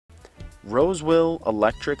Rosewill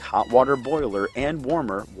Electric Hot Water Boiler and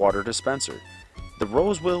Warmer Water Dispenser. The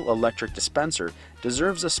Rosewill Electric Dispenser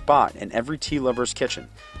deserves a spot in every tea lover's kitchen.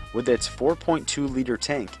 With its 4.2-liter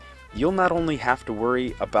tank, you'll not only have to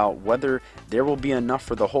worry about whether there will be enough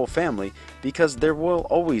for the whole family, because there will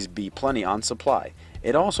always be plenty on supply.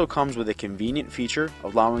 It also comes with a convenient feature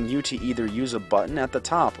allowing you to either use a button at the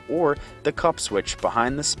top or the cup switch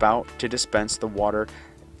behind the spout to dispense the water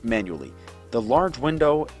manually. The large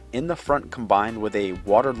window in the front combined with a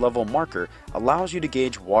water level marker allows you to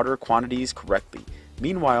gauge water quantities correctly.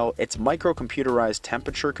 Meanwhile, its micro-computerized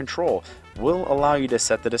temperature control will allow you to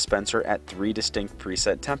set the dispenser at 3 distinct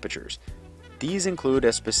preset temperatures. These include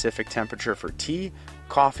a specific temperature for tea,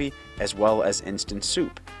 coffee, as well as instant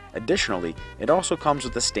soup. Additionally, it also comes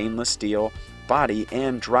with a stainless steel body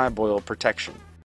and dry boil protection.